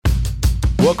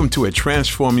Welcome to A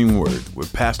Transforming Word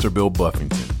with Pastor Bill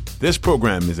Buffington. This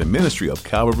program is a ministry of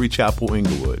Calvary Chapel,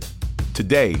 Inglewood.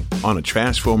 Today on A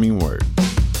Transforming Word.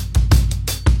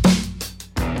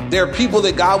 There are people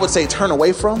that God would say, turn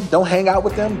away from. Don't hang out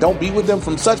with them. Don't be with them.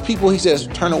 From such people, he says,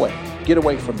 turn away. Get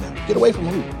away from them. Get away from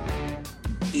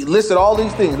who? He listed all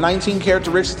these things, 19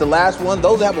 characteristics. The last one,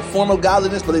 those that have a form of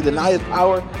godliness, but they deny his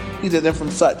power. He said, then from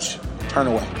such, turn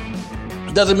away.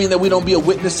 Doesn't mean that we don't be a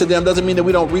witness to them. Doesn't mean that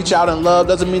we don't reach out in love.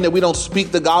 Doesn't mean that we don't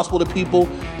speak the gospel to people.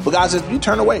 But God says, you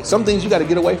turn away. Some things you got to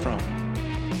get away from.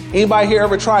 Anybody here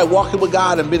ever tried walking with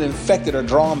God and been infected or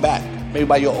drawn back? Maybe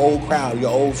by your old crowd, your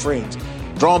old friends.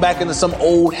 Drawn back into some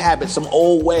old habits, some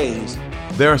old ways.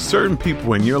 There are certain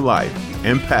people in your life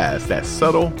and past that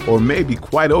subtle or maybe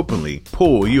quite openly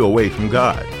pull you away from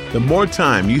God. The more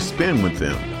time you spend with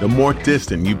them, the more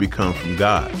distant you become from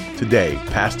God. Today,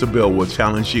 Pastor Bill will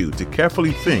challenge you to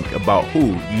carefully think about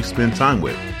who you spend time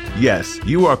with. Yes,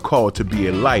 you are called to be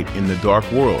a light in the dark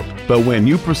world, but when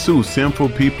you pursue sinful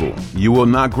people, you will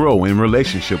not grow in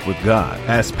relationship with God.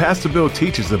 As Pastor Bill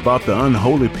teaches about the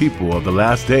unholy people of the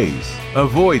last days,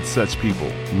 avoid such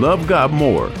people. Love God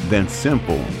more than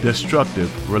simple,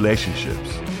 destructive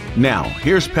relationships. Now,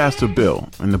 here's Pastor Bill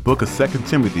in the book of 2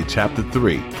 Timothy chapter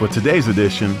 3 for today's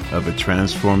edition of A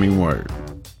Transforming Word.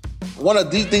 One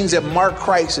of the things that marked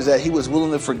Christ is that he was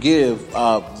willing to forgive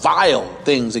vile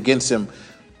things against him.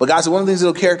 But God said one of the things that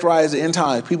will characterize the end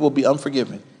times, people will be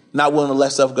unforgiving, not willing to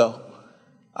let stuff go,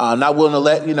 not willing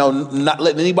to not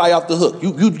letting anybody off the hook.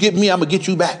 You get me, I'm going to get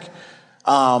you back.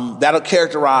 That'll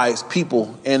characterize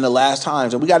people in the last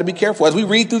times. And we got to be careful. As we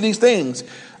read through these things,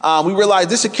 we realize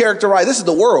this is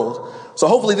the world. So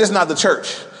hopefully this is not the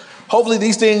church.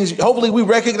 Hopefully we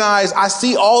recognize, I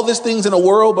see all these things in the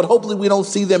world, but hopefully we don't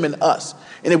see them in us.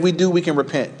 And if we do, we can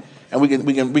repent. And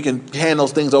we can hand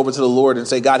those things over to the Lord and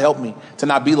say, God, help me to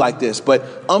not be like this. But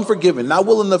unforgiving, not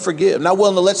willing to forgive, not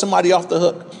willing to let somebody off the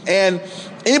hook. And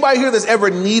anybody here that's ever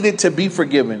needed to be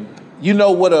forgiven, you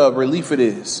know what a relief it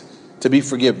is to be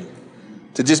forgiven,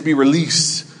 to just be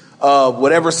released of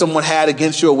whatever someone had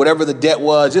against you or whatever the debt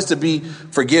was, just to be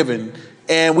forgiven.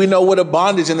 And we know what a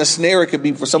bondage and a snare it could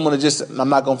be for someone to just, I'm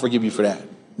not going to forgive you for that.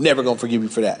 Never going to forgive you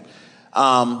for that.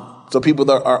 So people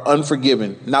that are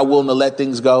unforgiving, not willing to let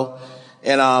things go.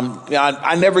 And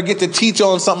I never get to teach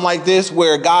on something like this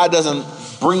where God doesn't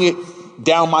bring it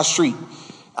down my street.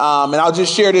 And I'll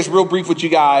just share this real brief with you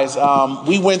guys.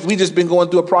 We just been going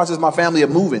through a process, my family,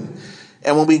 of moving.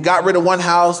 And when we got rid of one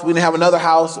house, we didn't have another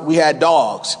house. We had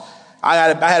dogs. I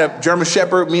had a German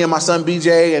Shepherd, me and my son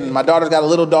BJ, and my daughter's got a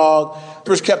little dog.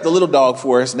 First kept the little dog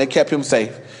for us, and they kept him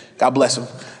safe. God bless him.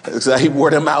 So he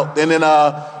wore them out. And then,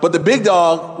 but the big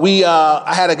dog,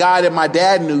 I had a guy that my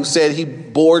dad knew said he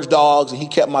boards dogs, and he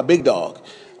kept my big dog,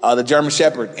 the German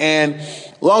Shepherd. And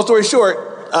long story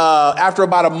short, after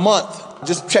about a month,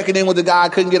 just checking in with the guy,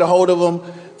 couldn't get a hold of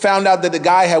him, found out that the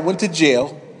guy had went to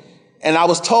jail. And I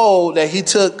was told that he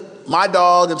took my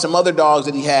dog and some other dogs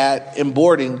that he had in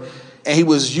boarding, and he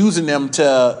was using them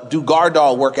to do guard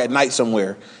dog work at night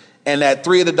somewhere. And that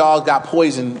 3 of the dogs got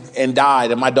poisoned and died,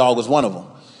 and my dog was one of them.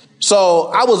 So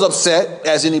I was upset,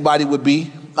 as anybody would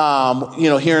be,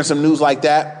 hearing some news like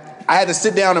that. I had to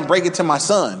sit down and break it to my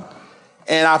son.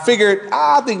 And I figured,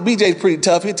 I think BJ's pretty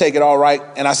tough. He'll take it all right.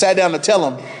 And I sat down to tell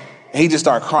him, and he just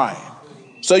started crying.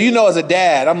 So, as a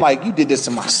dad, I'm like, you did this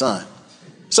to my son.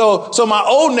 So my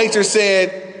old nature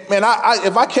said, man,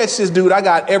 if I catch this dude, I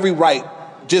got every right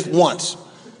just once.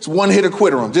 It's one hit or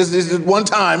quitter him, just one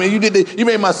time. And you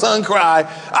made my son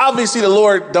cry. Obviously, the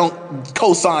Lord don't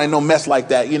co-sign no mess like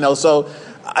that, So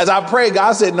as I prayed,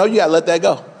 God said, no, you got to let that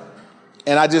go.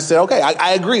 And I just said, okay,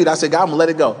 I agreed. I said, God, I'm going to let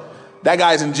it go. That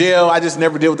guy's in jail. I just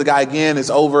never deal with the guy again. It's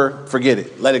over. Forget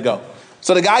it. Let it go.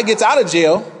 So the guy gets out of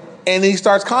jail and he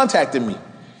starts contacting me.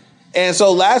 And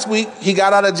so last week he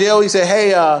got out of jail. He said, hey,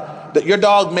 your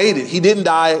dog made it. He didn't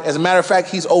die. As a matter of fact,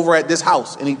 he's over at this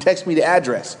house. And he texted me the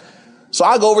address. So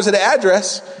I go over to the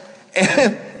address,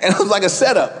 and it was like a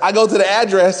setup. I go to the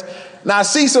address. Now I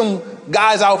see some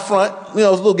guys out front,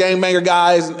 those little gangbanger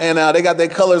guys, and they got their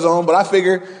colors on. But I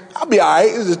figure I'll be all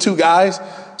right. There's just 2 guys.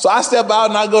 So I step out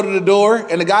and I go to the door,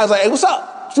 and the guy's like, hey, what's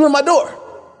up? What's doing at my door?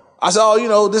 I said,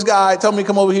 this guy told me to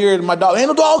come over here, and my dog, ain't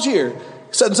no dogs here.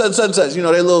 Such and such, they a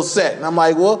little set. And I'm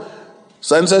like, well,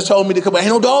 such and such told me to come, ain't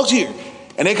no dogs here.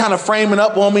 And they kind of framing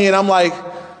up on me, and I'm like,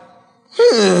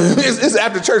 it's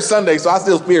after church Sunday, so I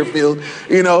still spirit-filled,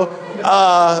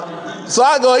 So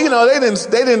I go,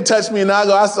 they didn't touch me, and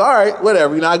I said, all right,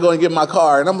 whatever. I go and get my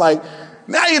car, and I'm like,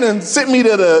 now you done sent me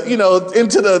to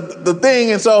into the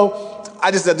thing. And so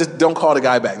I just said, just don't call the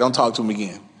guy back. Don't talk to him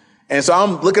again. And so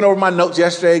I'm looking over my notes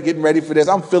yesterday, getting ready for this.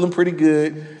 I'm feeling pretty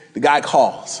good. The guy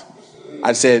calls.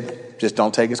 I said, just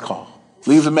don't take his call.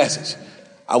 Leave a message.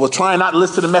 I was trying not to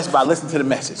listen to the message, but I listened to the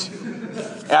message.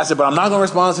 And I said, but I'm not going to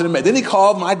respond to the message. Then he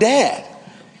called my dad.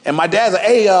 And my dad's like,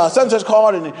 hey, such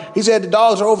called, and he said the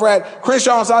dogs are over at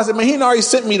Crenshaw. So I said, man, he already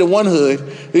sent me to one hood.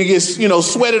 He gets,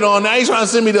 sweated on. Now he's trying to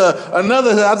send me to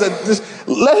another hood. I said, just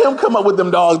let him come up with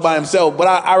them dogs by himself. But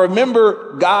I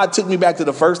remember God took me back to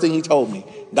the first thing he told me.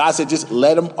 God said, just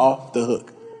let him off the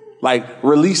hook. Like,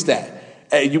 release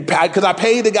that. Because I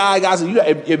paid the guy. God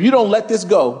said, if you don't let this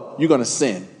go, you're going to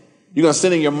sin. You're going to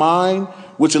sin in your mind,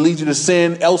 which will lead you to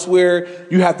sin elsewhere.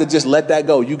 You have to just let that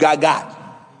go. You got God.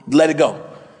 Let it go.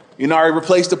 Already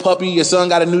replaced the puppy. Your son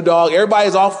got a new dog.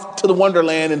 Everybody's off to the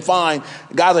wonderland and fine.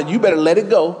 God's like, you better let it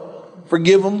go.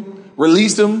 Forgive him.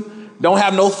 Release him. Don't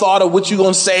have no thought of what you're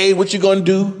going to say, what you're going to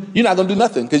do. You're not going to do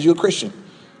nothing because you're a Christian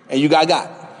and you got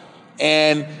God.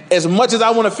 And as much as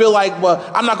I want to feel like,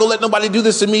 well, I'm not going to let nobody do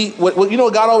this to me. What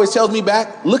God always tells me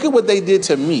back? Look at what they did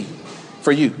to me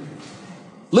for you.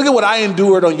 Look at what I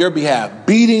endured on your behalf.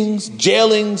 Beatings,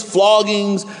 jailings,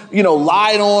 floggings,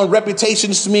 lied on,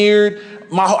 reputation smeared.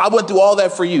 I went through all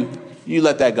that for you. You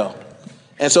let that go.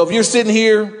 And so if you're sitting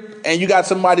here and you got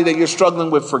somebody that you're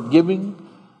struggling with forgiving,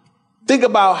 think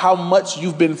about how much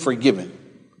you've been forgiven.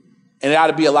 And it ought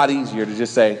to be a lot easier to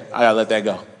just say, I gotta let that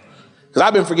go. Because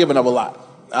I've been forgiven of a lot.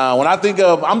 When I'm thinking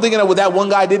of what that one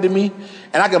guy did to me,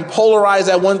 and I can polarize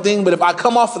that one thing, but if I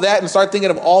come off of that and start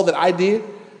thinking of all that I did,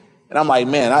 and I'm like,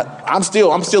 man, I'm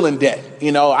still in debt.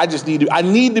 I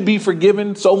need to be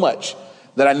forgiven so much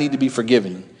that I need to be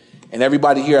forgiven. And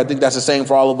everybody here, I think that's the same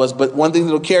for all of us. But one thing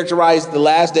that will characterize the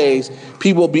last days,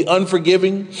 people will be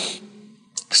unforgiving,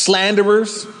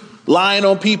 slanderers, lying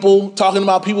on people, talking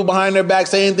about people behind their back,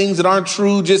 saying things that aren't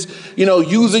true, just,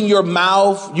 using your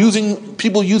mouth, using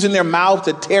their mouth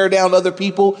to tear down other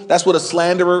people. That's what a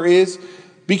slanderer is.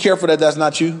 Be careful that that's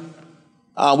not you.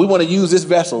 We want to use this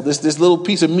vessel, this little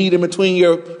piece of meat in between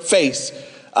your face.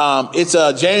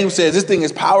 James says this thing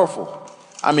is powerful.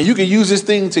 I mean, you can use this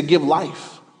thing to give life.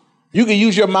 You can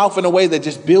use your mouth in a way that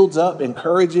just builds up,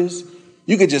 encourages.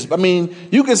 You can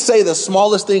say the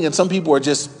smallest thing and some people are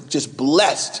just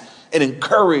blessed and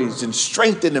encouraged and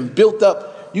strengthened and built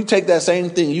up. You take that same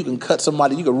thing, you can cut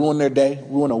somebody, you can ruin their day,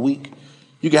 ruin a week.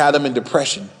 You can have them in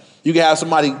depression. You can have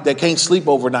somebody that can't sleep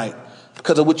overnight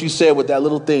because of what you said with that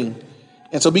little thing.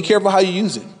 And so be careful how you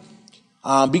use it.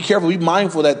 Be careful, be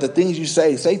mindful that the things you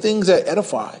say things that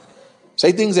edify.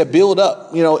 Say things that build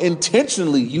up,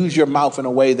 intentionally use your mouth in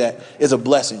a way that is a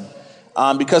blessing.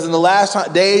 Because in the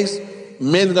last days,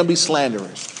 men are going to be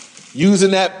slanderers,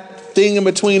 using that thing in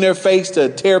between their face to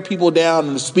tear people down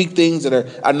and to speak things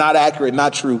that are not accurate,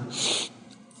 not true.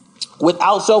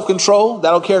 Without self-control,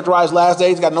 that'll characterize last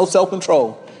days. Got no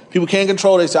self-control. People can't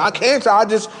control. They say, I can't. I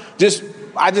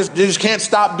just can't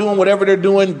stop doing whatever they're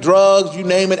doing. Drugs, you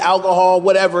name it, alcohol,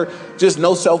 whatever. Just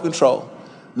no self-control.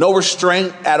 No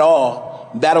restraint at all.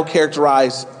 That'll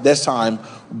characterize this time.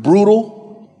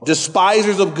 Brutal,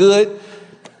 despisers of good.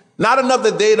 Not enough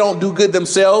that they don't do good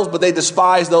themselves, but they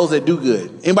despise those that do good.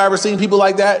 Anybody ever seen people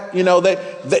like that?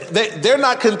 They're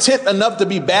not content enough to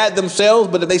be bad themselves,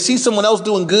 but if they see someone else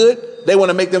doing good, they want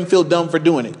to make them feel dumb for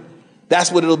doing it.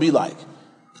 That's what it'll be like.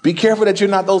 Be careful that you're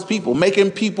not those people,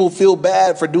 making people feel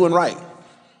bad for doing right.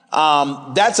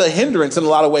 That's a hindrance in a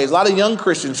lot of ways. A lot of young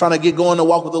Christians trying to get going to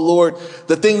walk with the Lord.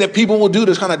 The thing that people will do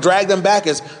to kind of drag them back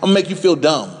is, I'm gonna make you feel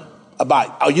dumb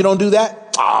about, oh, you don't do that?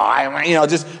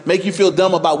 Just make you feel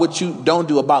dumb about what you don't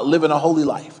do, about living a holy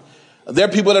life. There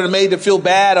are people that are made to feel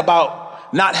bad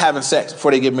about not having sex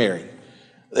before they get married.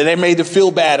 They're made to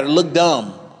feel bad or look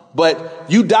dumb. But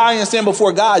you die and stand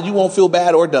before God, you won't feel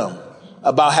bad or dumb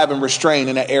about having restraint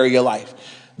in that area of your life.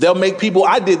 They'll make people,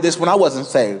 I did this when I wasn't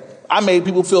saved. I made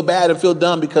people feel bad and feel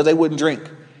dumb because they wouldn't drink.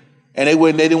 And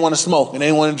they didn't want to smoke and they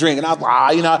didn't want to drink. And I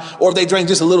was or if they drank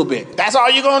just a little bit. That's all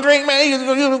you're going to drink, man?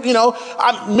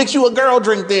 I mix you a girl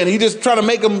drink then. He just trying to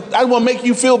make them, I want to make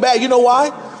you feel bad. You know why?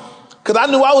 Because I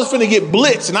knew I was finna get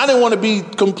blitzed and I didn't want to be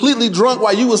completely drunk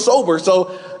while you were sober.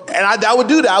 And I would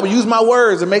do that. I would use my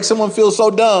words and make someone feel so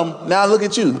dumb. Now look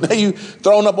at you. Now you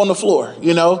thrown up on the floor,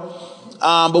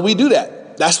 But we do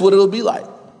that. That's what it'll be like.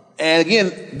 And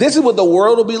again, this is what the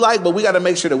world will be like, but we got to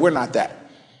make sure that we're not that.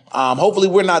 Hopefully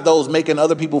we're not those making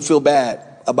other people feel bad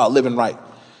about living right.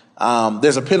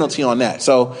 There's a penalty on that.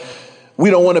 So we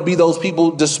don't want to be those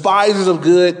people, despisers of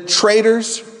good,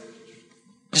 traitors,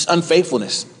 just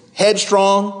unfaithfulness,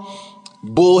 headstrong,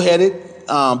 bullheaded,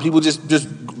 people just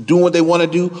doing what they want to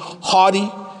do, haughty.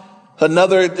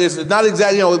 Another is not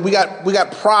exactly, we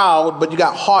got proud, but you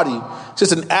got haughty.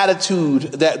 just an attitude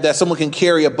that someone can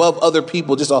carry above other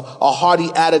people, just a haughty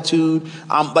attitude,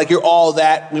 like you're all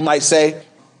that, we might say.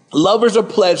 Lovers of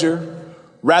pleasure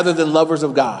rather than lovers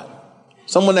of God.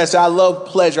 Someone that says, I love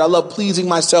pleasure, I love pleasing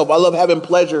myself, I love having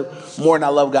pleasure more than I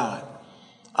love God.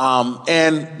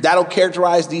 And that'll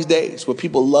characterize these days where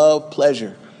people love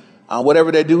pleasure.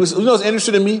 Whatever they do. You know what's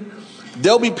interesting to me?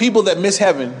 There'll be people that miss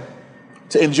heaven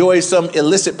to enjoy some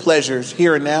illicit pleasures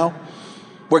here and now,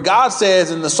 where God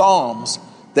says in the Psalms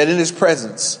that in his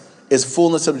presence is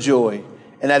fullness of joy,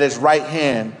 and at his right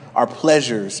hand are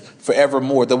pleasures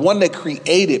forevermore. The one that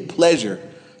created pleasure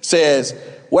says,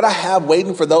 what I have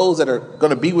waiting for those that are going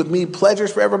to be with me,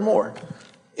 pleasures forevermore.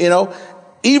 You know,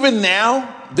 even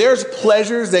now, there's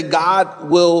pleasures that God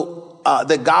will,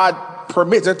 that God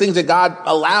permits. There are things that God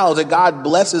allows, that God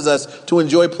blesses us to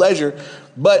enjoy pleasure.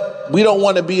 But we don't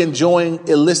want to be enjoying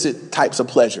illicit types of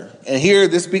pleasure. And here,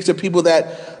 this speaks to people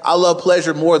that I love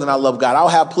pleasure more than I love God. I'll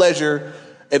have pleasure.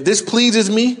 If this pleases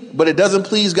me, but it doesn't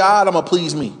please God, I'm going to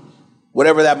please me,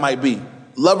 whatever that might be.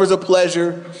 Lovers of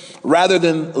pleasure rather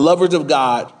than lovers of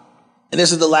God. And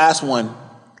this is the last one.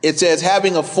 It says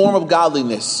having a form of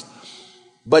godliness,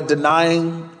 but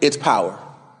denying its power.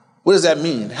 What does that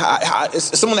mean?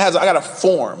 Someone I got a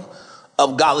form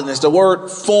of godliness. The word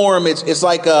form, it's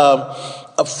like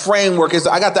a framework.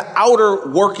 I got the outer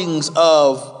workings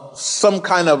of some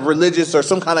kind of religious or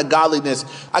some kind of godliness.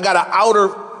 I got an outer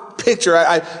picture.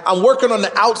 I'm working on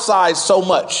the outside so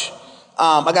much.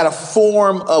 I got a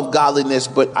form of godliness,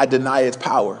 but I deny its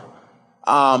power.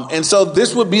 And so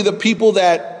this would be the people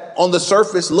that on the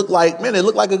surface look like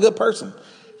a good person.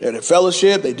 They're in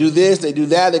fellowship. They do this, they do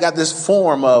that. They got this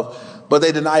form but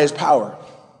they deny his power.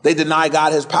 They deny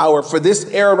God his power. For this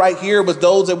era right here was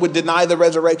those that would deny the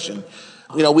resurrection.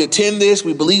 You know, we attend this,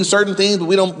 we believe certain things, but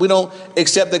we don't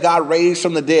accept that God raised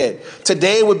from the dead.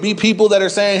 Today would be people that are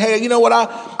saying, hey, you know what?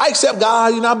 I accept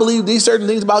God. You know, I believe these certain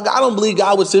things about God. I don't believe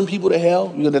God would send people to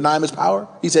hell. You gonna deny him his power?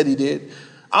 He said he did.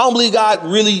 I don't believe God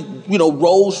really,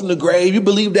 rose from the grave. You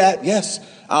believe that? Yes.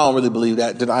 I don't really believe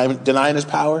that. Denying his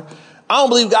power. I don't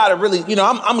believe God really, I'm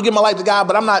going to give my life to God,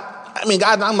 but God,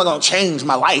 I'm not going to change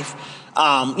my life.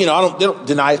 They don't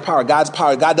deny his power. God's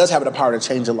power. God does have the power to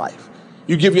change your life.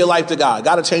 You give your life to God.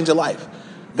 God will change your life.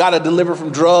 God will deliver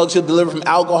from drugs. He'll deliver from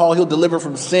alcohol. He'll deliver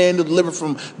from sin. He'll deliver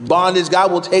from bondage.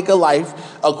 God will take a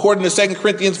life. According to 2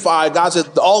 Corinthians 5, God says,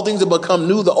 all things have become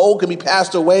new. The old can be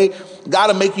passed away.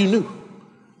 God will make you new.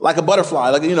 Like a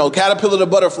butterfly, caterpillar to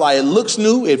butterfly. It looks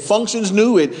new. It functions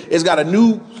new. It's got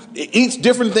it eats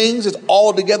different things. It's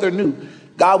all together new.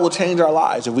 God will change our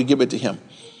lives if we give it to him.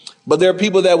 But there are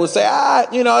people that would say,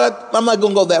 I'm not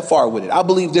going to go that far with it. I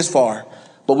believe this far,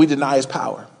 but we deny his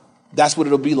power. That's what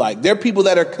it'll be like. There are people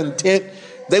that are content.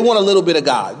 They want a little bit of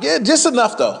God. Yeah, just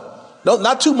enough though.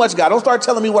 Not too much God. Don't start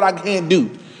telling me what I can't do.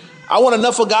 I want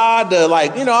enough of God to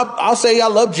I'll say I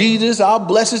love Jesus. I'll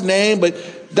bless his name, but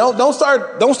don't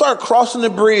start crossing the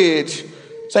bridge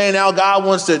saying now God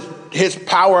wants his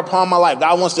power upon my life.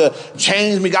 God wants to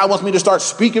change me. God wants me to start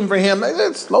speaking for him.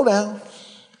 Slow down.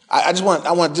 Some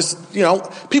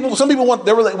people want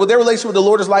what their relationship with the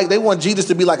Lord is like. They want Jesus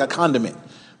to be like a condiment,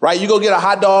 right? You go get a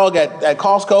hot dog at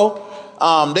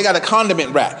Costco. They got a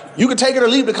condiment rack. You can take it or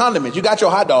leave the condiments. You got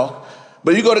your hot dog.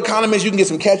 But you go to condiments, you can get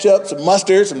some ketchup, some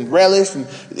mustard, some relish. And,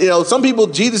 some people,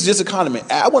 Jesus is just a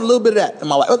condiment. I want a little bit of that in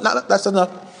my life. Oh, no, that's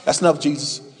enough. That's enough,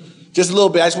 Jesus. Just a little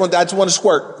bit. I just want to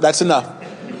squirt. That's enough.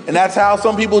 And that's how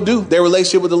some people do their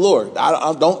relationship with the Lord.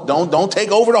 Don't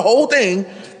take over the whole thing,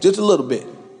 just a little bit.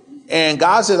 And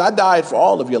God says, I died for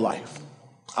all of your life.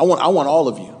 I want all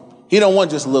of you. He don't want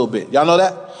just a little bit. Y'all know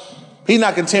that? He's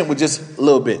not content with just a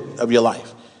little bit of your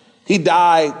life. He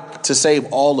died to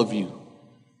save all of you.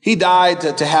 He died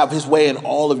to have his way in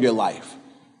all of your life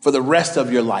for the rest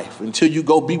of your life until you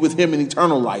go be with him in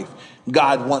eternal life.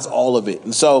 God wants all of it.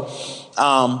 And so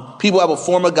people have a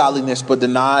form of godliness, but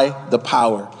deny the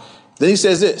power. Then he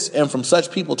says this, and from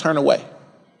such people turn away.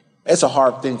 It's a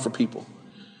hard thing for people.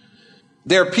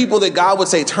 There are people that God would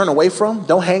say, turn away from.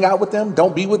 Don't hang out with them.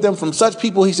 Don't be with them. From such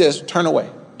people, he says, turn away.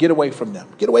 Get away from them.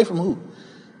 Get away from who?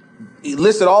 He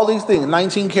listed all these things,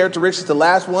 19 characteristics. The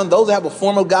last one, those that have a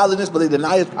form of godliness, but they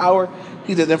deny his power.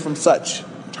 He said, then from such,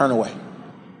 turn away.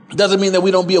 Doesn't mean that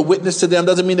we don't be a witness to them.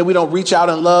 Doesn't mean that we don't reach out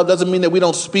in love. Doesn't mean that we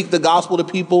don't speak the gospel to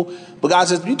people. But God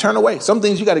says, you turn away. Some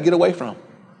things you got to get away from.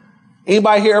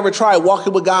 Anybody here ever tried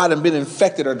walking with God and been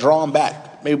infected or drawn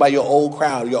back? Maybe by your old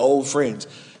crowd, your old friends.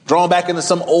 Drawn back into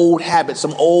some old habits,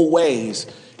 some old ways.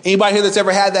 Anybody here that's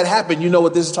ever had that happen, you know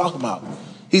what this is talking about.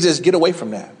 He says, get away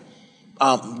from that.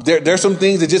 There's some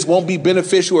things that just won't be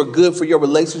beneficial or good for your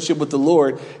relationship with the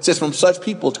Lord. It says, from such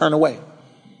people, turn away.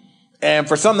 And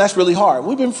for some, that's really hard.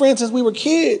 We've been friends since we were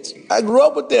kids. I grew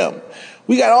up with them.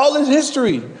 We got all this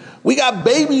history. We got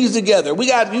babies together. We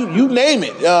got, you name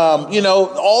it.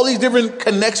 All these different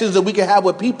connections that we can have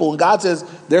with people. And God says,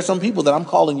 there's some people that I'm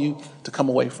calling you to come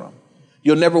away from.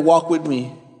 You'll never walk with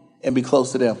me and be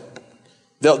close to them.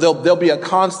 There'll be a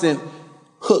constant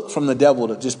hook from the devil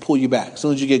to just pull you back as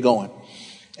soon as you get going.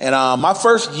 And my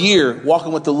first year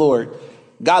walking with the Lord,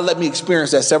 God let me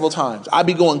experience that several times. I'd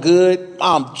be going good.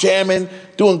 I'm jamming,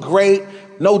 doing great.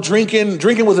 No drinking.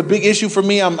 Drinking was a big issue for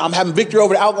me. I'm having victory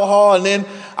over the alcohol. And then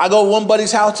I go to one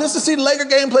buddy's house just to see the Laker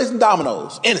game, play some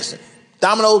dominoes. Innocent.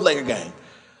 Dominoes, Laker game.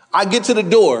 I get to the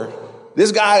door.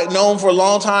 This guy known for a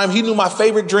long time. He knew my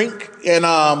favorite drink. And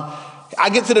I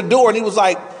get to the door and he was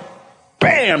like,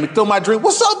 bam, he threw my drink.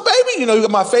 What's up, baby? You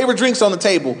got my favorite drinks on the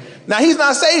table. Now, he's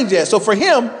not saved yet. So for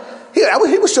him,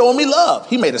 he was showing me love.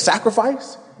 He made a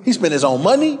sacrifice. He spent his own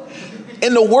money.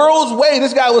 In the world's way,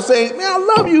 this guy was saying, man,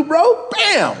 I love you, bro.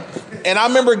 Bam. And I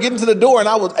remember getting to the door and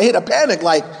I hit a panic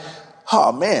like,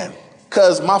 oh, man,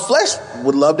 because my flesh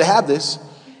would love to have this.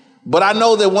 But I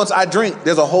know that once I drink,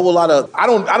 there's a whole lot of, I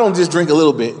don't just drink a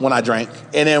little bit when I drank.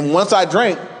 And then once I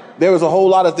drank, there was a whole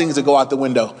lot of things that go out the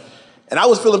window. And I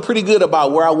was feeling pretty good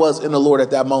about where I was in the Lord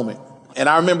at that moment. And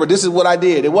I remember this is what I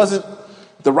did. It wasn't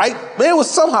the right, it was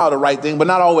somehow the right thing, but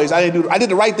not always. I did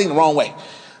the right thing the wrong way.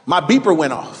 My beeper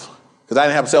went off because I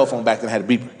didn't have a cell phone back then. I had a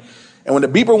beeper. And when the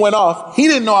beeper went off, he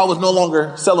didn't know I was no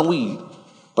longer selling weed.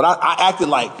 But I acted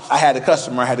like I had a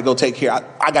customer I had to go take care.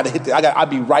 I got to hit I'd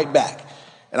be right back.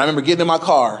 And I remember getting in my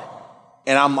car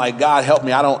and I'm like, God, help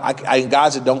me. God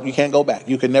said, you can't go back.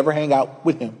 You can never hang out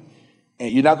with him.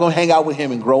 And you're not going to hang out with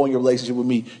him and grow in your relationship with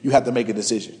me. You have to make a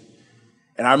decision.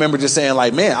 And I remember just saying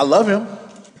like, man, I love him,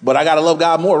 but I got to love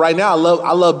God more. Right now,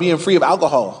 I love being free of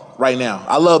alcohol right now.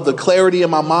 I love the clarity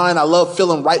in my mind. I love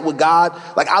feeling right with God.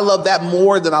 Like I love that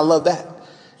more than I love that.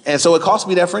 And so it cost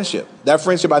me that friendship. That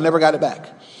friendship, I never got it back.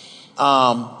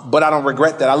 But I don't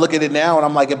regret that. I look at it now and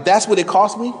I'm like, if that's what it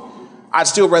cost me, I'd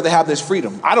still rather have this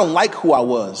freedom. I don't like who I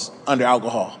was under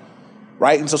alcohol,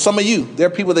 right? And so some of you, there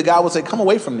are people that God would say, come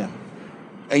away from them.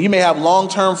 And you may have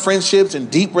long-term friendships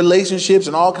and deep relationships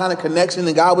and all kind of connections.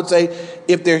 And God would say,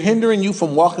 if they're hindering you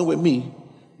from walking with me,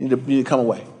 you need to come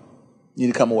away. You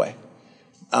need to come away.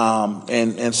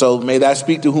 And so may that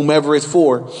speak to whomever it's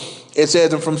for. It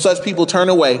says, and from such people turn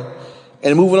away.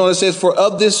 And moving on, it says, for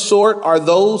of this sort are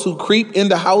those who creep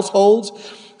into households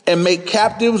and make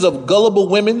captives of gullible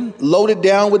women, loaded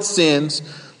down with sins,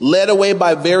 led away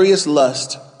by various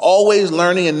lusts, always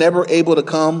learning and never able to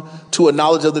come to a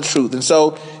knowledge of the truth. And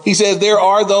so he says there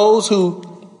are those who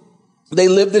they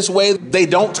live this way. They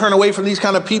don't turn away from these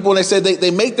kind of people. And they said they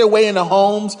make their way into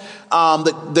homes.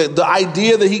 The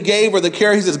idea that he gave, or the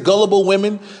care, he says gullible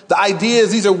women. The idea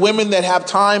is these are women that have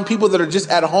time, people that are just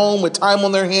at home with time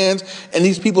on their hands. And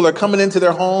these people are coming into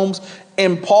their homes.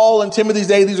 In Paul and Timothy's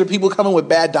day, these are people coming with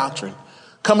bad doctrine,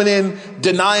 coming in,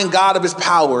 denying God of his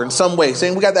power in some way,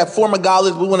 saying we got that form of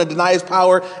godliness, we want to deny his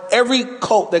power. Every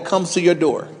cult that comes to your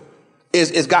door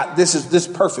is got this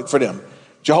perfect for them.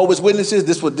 Jehovah's Witnesses,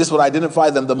 this would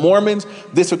identify them. The Mormons,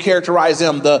 this would characterize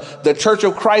them. The Church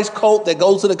of Christ cult that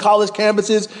goes to the college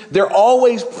campuses, they're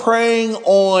always preying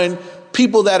on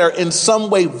people that are in some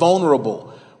way vulnerable.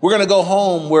 We're going to go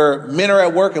home where men are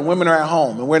at work and women are at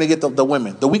home, and we're going to get the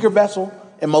women, the weaker vessel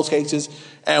in most cases,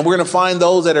 and we're going to find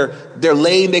those that they're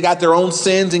lame, they got their own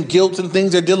sins and guilt and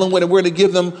things they're dealing with, and we're going to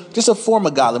give them just a form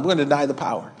of godliness. We're going to deny the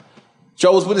power.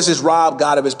 Jehovah's Witnesses rob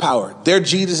God of his power. Their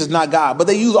Jesus is not God, but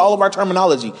they use all of our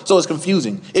terminology, so it's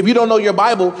confusing. If you don't know your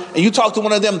Bible and you talk to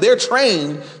one of them, they're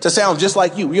trained to sound just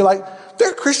like you. You're like,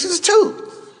 they're Christians too.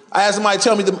 I had somebody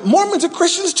tell me the Mormons are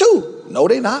Christians too. No,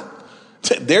 they're not.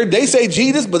 They say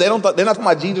Jesus, but they're not talking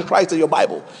about Jesus Christ in your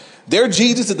Bible. Their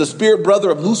Jesus is the spirit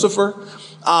brother of Lucifer.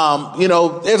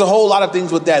 There's a whole lot of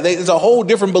things with that. There's a whole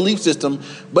different belief system,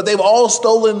 but they've all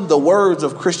stolen the words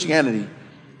of Christianity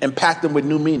and packed them with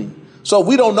new meaning. So if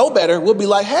we don't know better, we'll be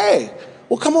like, hey,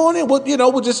 well, come on in.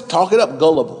 We'll just talk it up,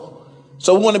 gullible.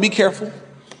 So we want to be careful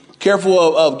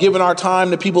of giving our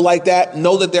time to people like that.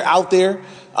 Know that they're out there.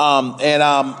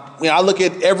 I look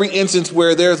at every instance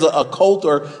where there's a cult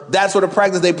or that sort of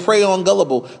practice. They prey on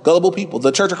gullible people.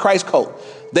 The Church of Christ cult.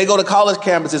 They go to college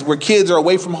campuses where kids are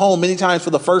away from home many times for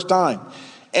the first time.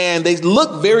 And they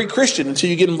look very Christian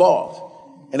until you get involved.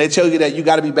 And they tell you that you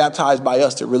got to be baptized by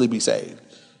us to really be saved.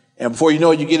 And before you know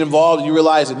it, you get involved and you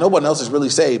realize that no one else is really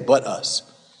saved but us.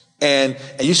 And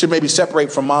you should maybe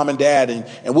separate from mom and dad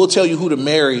and we'll tell you who to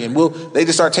marry. And they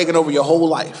just start taking over your whole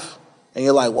life. And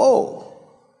you're like, whoa,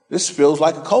 this feels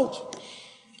like a cult.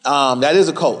 That is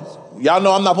a cult. Y'all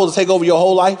know I'm not supposed to take over your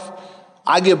whole life.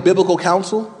 I give biblical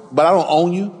counsel. but I don't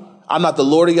own you. I'm not the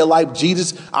Lord of your life.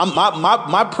 Jesus,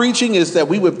 my preaching is that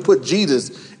we would put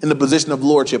Jesus in the position of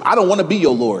lordship. I don't want to be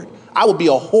your Lord. I would be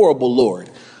a horrible Lord.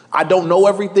 I don't know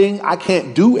everything. I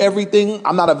can't do everything.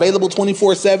 I'm not available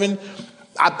 24/7.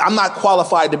 I'm not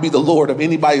qualified to be the Lord of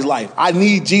anybody's life. I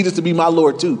need Jesus to be my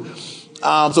Lord too.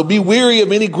 So be weary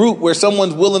of any group where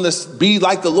someone's willing to be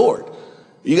like the Lord.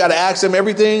 You got to ask them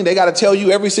everything. They got to tell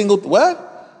you every single, what?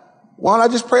 Why don't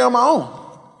I just pray on my own?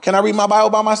 Can I read my Bible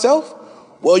by myself?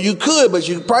 Well, you could, but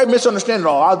you probably misunderstand it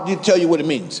all. I'll tell you what it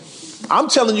means. I'm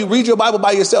telling you, read your Bible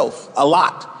by yourself a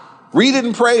lot. Read it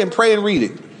and pray and read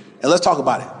it. And let's talk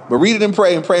about it. But read it and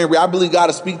pray and read. I believe God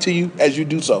will speak to you as you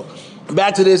do so.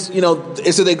 Back to this,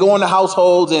 it said they go into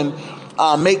households and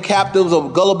make captives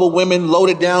of gullible women,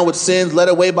 loaded down with sins, led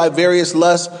away by various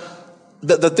lusts.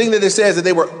 The thing that it says that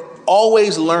they were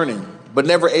always learning, but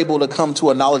never able to come to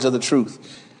a knowledge of the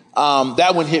truth.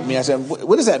 That one hit me. I said,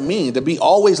 what does that mean? To be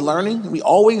always learning? Be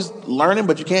always learning,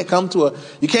 but you can't come to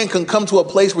a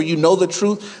place where you know the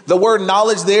truth. The word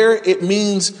knowledge there, it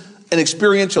means an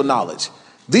experiential knowledge.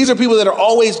 These are people that are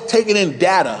always taking in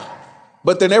data,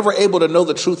 but they're never able to know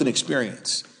the truth and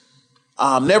experience.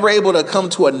 Never able to come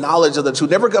to a knowledge of the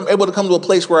truth. Never able to come to a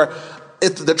place where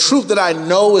the truth that I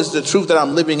know is the truth that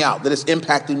I'm living out, that it's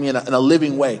impacting me in a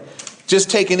living way. Just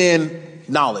taking in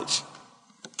knowledge.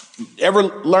 Ever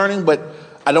learning, but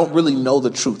I don't really know the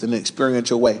truth in an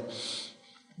experiential way.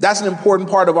 That's an important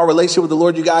part of our relationship with the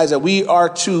Lord, you guys, that we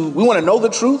want to know the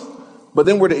truth, but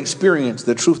then we're to experience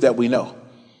the truth that we know.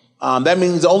 That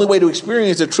means the only way to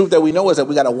experience the truth that we know is that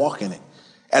we got to walk in it.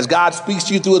 As God speaks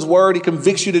to you through his word, he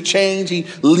convicts you to change. He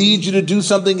leads you to do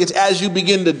something. It's as you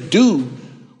begin to do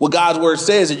what God's word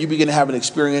says that you begin to have an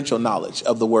experiential knowledge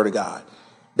of the word of God.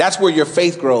 That's where your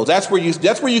faith grows. That's where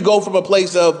you go from a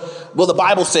place of, well, the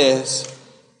Bible says,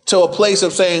 to a place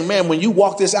of saying, man, when you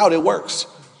walk this out, it works.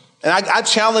 And I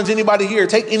challenge anybody here,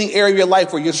 take any area of your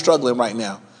life where you're struggling right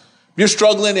now. If you're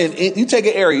struggling you take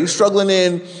an area, you're struggling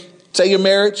in, say, your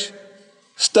marriage,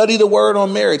 study the word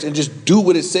on marriage and just do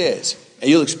what it says. And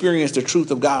you'll experience the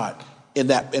truth of God in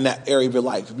that area of your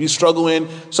life. If you struggle in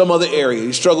some other area,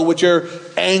 you struggle with your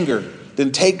anger,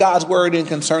 then take God's word in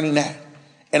concerning that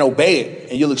and obey it.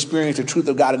 And you'll experience the truth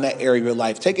of God in that area of your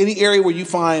life. Take any area where you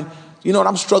find,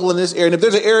 I'm struggling in this area. And if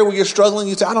there's an area where you're struggling,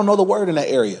 you say, I don't know the word in that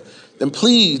area. Then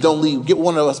please don't leave. Get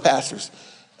one of us pastors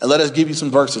and let us give you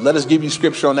some verses. Let us give you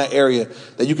scripture on that area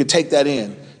that you can take that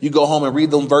in. You go home and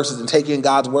read those verses and take in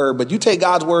God's word. But you take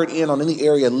God's word in on any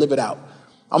area and live it out.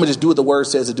 I'm going to just do what the word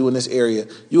says to do in this area.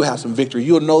 You'll have some victory.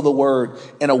 You'll know the word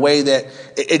in a way that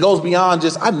it goes beyond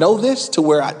just, I know this, to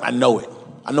where I know it.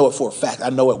 I know it for a fact. I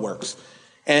know it works.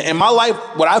 And in my life,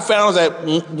 what I found is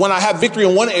that when I have victory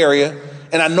in one area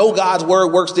and I know God's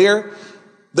word works there,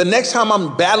 the next time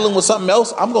I'm battling with something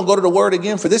else, I'm going to go to the word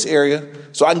again for this area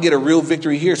so I can get a real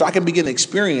victory here, so I can begin to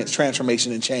experience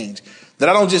transformation and change. That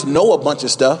I don't just know a bunch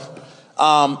of stuff.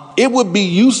 It would be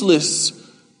useless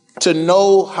to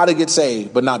know how to get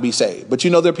saved, but not be saved. But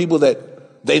there are people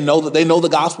that they know the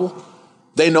gospel.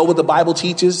 They know what the Bible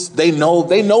teaches. They know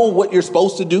what you're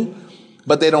supposed to do,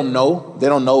 but they don't know. They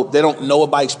don't know it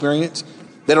by experience.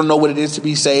 They don't know what it is to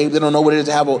be saved. They don't know what it is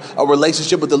to have a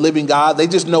relationship with the living God. They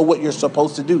just know what you're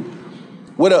supposed to do.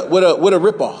 What a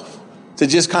ripoff to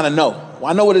just kind of know.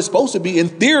 Well, I know what it's supposed to be. In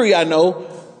theory, I know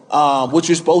what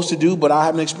you're supposed to do, but I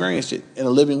haven't experienced it in a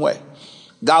living way.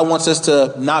 God wants us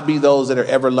to not be those that are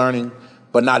ever learning,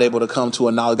 but not able to come to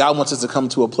a knowledge. God wants us to come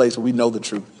to a place where we know the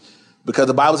truth. Because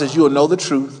the Bible says you will know the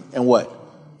truth, and what?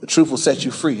 The truth will set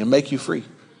you free and make you free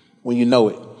when you know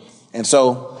it. And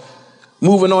so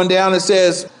moving on down, it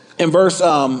says in verse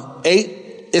 8,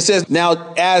 it says,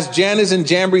 now as Jannes and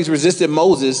Jambres resisted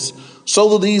Moses, so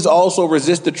will these also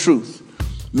resist the truth.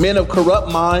 Men of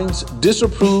corrupt minds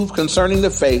disapprove concerning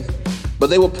the faith, but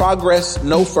they will progress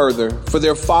no further, for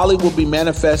their folly will be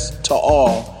manifest to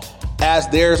all, as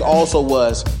theirs also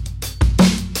was.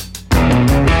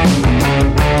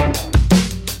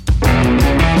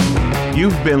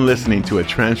 You've been listening to A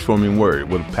Transforming Word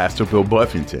with Pastor Bill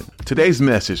Buffington. Today's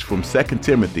message from 2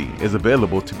 Timothy is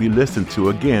available to be listened to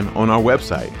again on our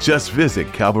website. Just visit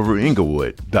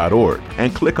calvaryinglewood.org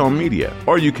and click on media,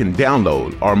 or you can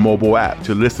download our mobile app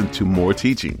to listen to more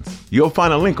teachings. You'll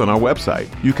find a link on our website.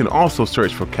 You can also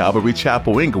search for Calvary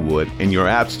Chapel Inglewood in your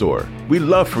app store. We'd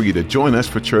love for you to join us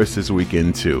for church this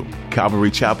weekend too. Calvary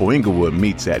Chapel Inglewood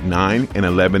meets at 9 and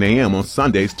 11 a.m. on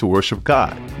Sundays to worship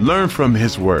God. Learn from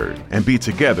His Word and be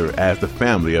together as the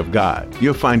family of God.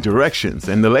 You'll find directions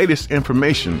and the latest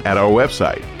information at our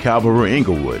website,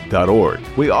 calvaryinglewood.org.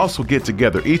 We also get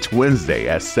together each Wednesday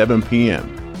at 7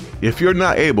 p.m. If you're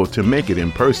not able to make it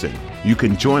in person, you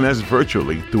can join us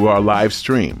virtually through our live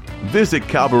stream. Visit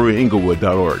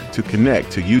CalvaryInglewood.org to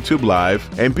connect to YouTube Live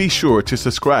and be sure to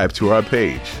subscribe to our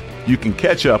page. You can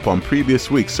catch up on previous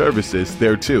week's services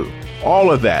there too.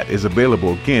 All of that is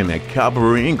available again at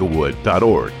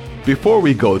CalvaryInglewood.org. Before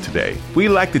we go today, we'd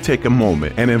like to take a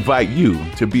moment and invite you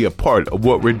to be a part of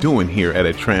what we're doing here at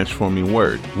A Transforming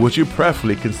Word. Would you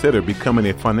preferably consider becoming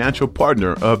a financial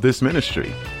partner of this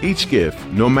ministry? Each gift,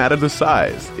 no matter the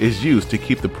size, is used to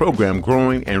keep the program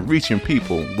growing and reaching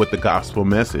people with the gospel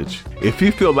message. If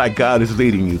you feel like God is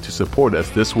leading you to support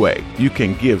us this way, you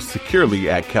can give securely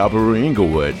at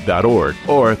CalvaryInglewood.org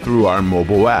or through our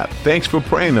mobile app. Thanks for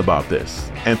praying about this,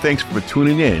 and thanks for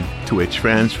tuning in to A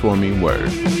Transforming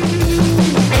Word.